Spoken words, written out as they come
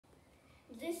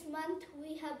This month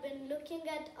we have been looking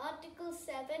at Article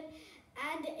 7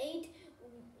 and 8,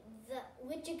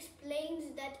 which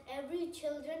explains that every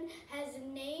children has a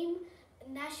name,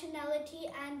 nationality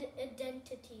and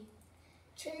identity.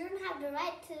 Children have the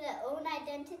right to their own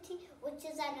identity, which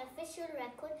is an official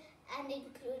record and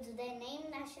includes their name,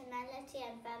 nationality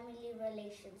and family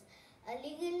relations. A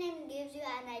legal name gives you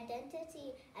an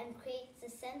identity and creates a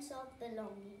sense of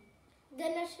belonging. The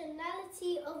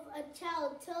nationality of a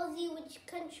child tells you which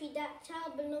country that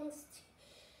child belongs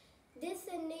to. This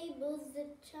enables the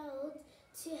child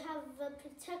to have the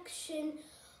protection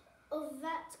of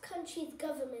that country's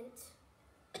government.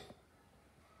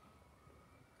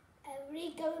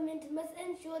 Every government must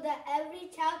ensure that every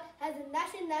child has a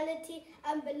nationality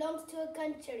and belongs to a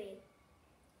country.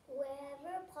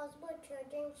 Wherever possible,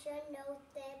 children should know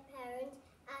their parents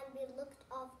and be looked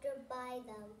after by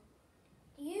them.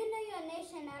 Do you know your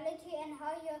nationality and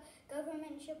how your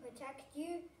government should protect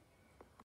you?